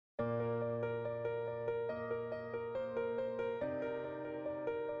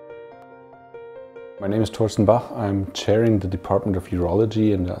My name is Thorsten Bach. I'm chairing the Department of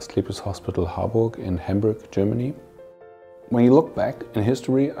Urology in the Asklepios Hospital Harburg in Hamburg, Germany. When you look back in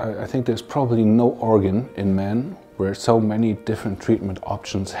history, I think there's probably no organ in man where so many different treatment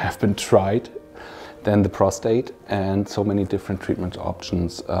options have been tried than the prostate, and so many different treatment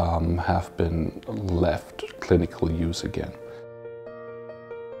options have been left clinical use again.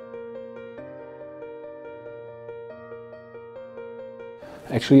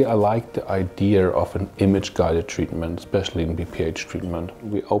 Actually, I like the idea of an image-guided treatment, especially in BPH treatment.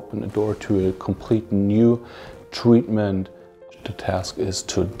 We open the door to a complete new treatment. The task is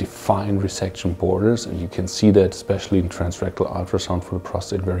to define resection borders, and you can see that especially in transrectal ultrasound for the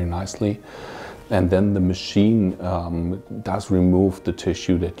prostate very nicely. And then the machine does remove the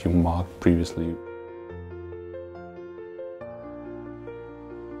tissue that you marked previously.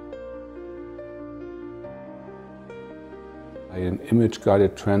 An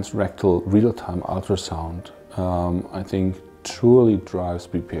image-guided transrectal real-time ultrasound, I think, truly drives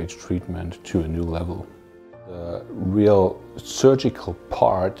BPH treatment to a new level. The real surgical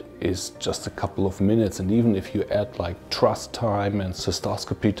part is just a couple of minutes, and even if you add like truss time and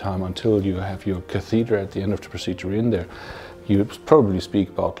cystoscopy time until you have your catheter at the end of the procedure in there, you probably speak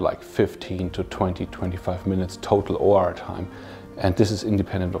about like 15 to 25 minutes total OR time. And this is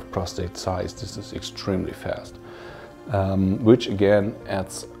independent of prostate size. This is extremely fast. Which again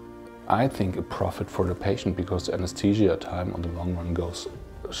adds, I think, a profit for the patient, because the anesthesia time on the long run goes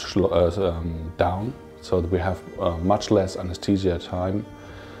down, so that we have much less anesthesia time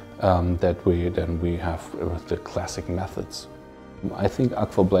than we have with the classic methods. I think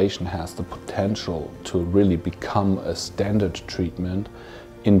aquablation has the potential to really become a standard treatment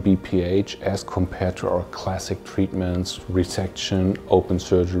in BPH as compared to our classic treatments, resection, open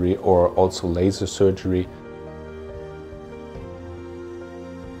surgery, or also laser surgery.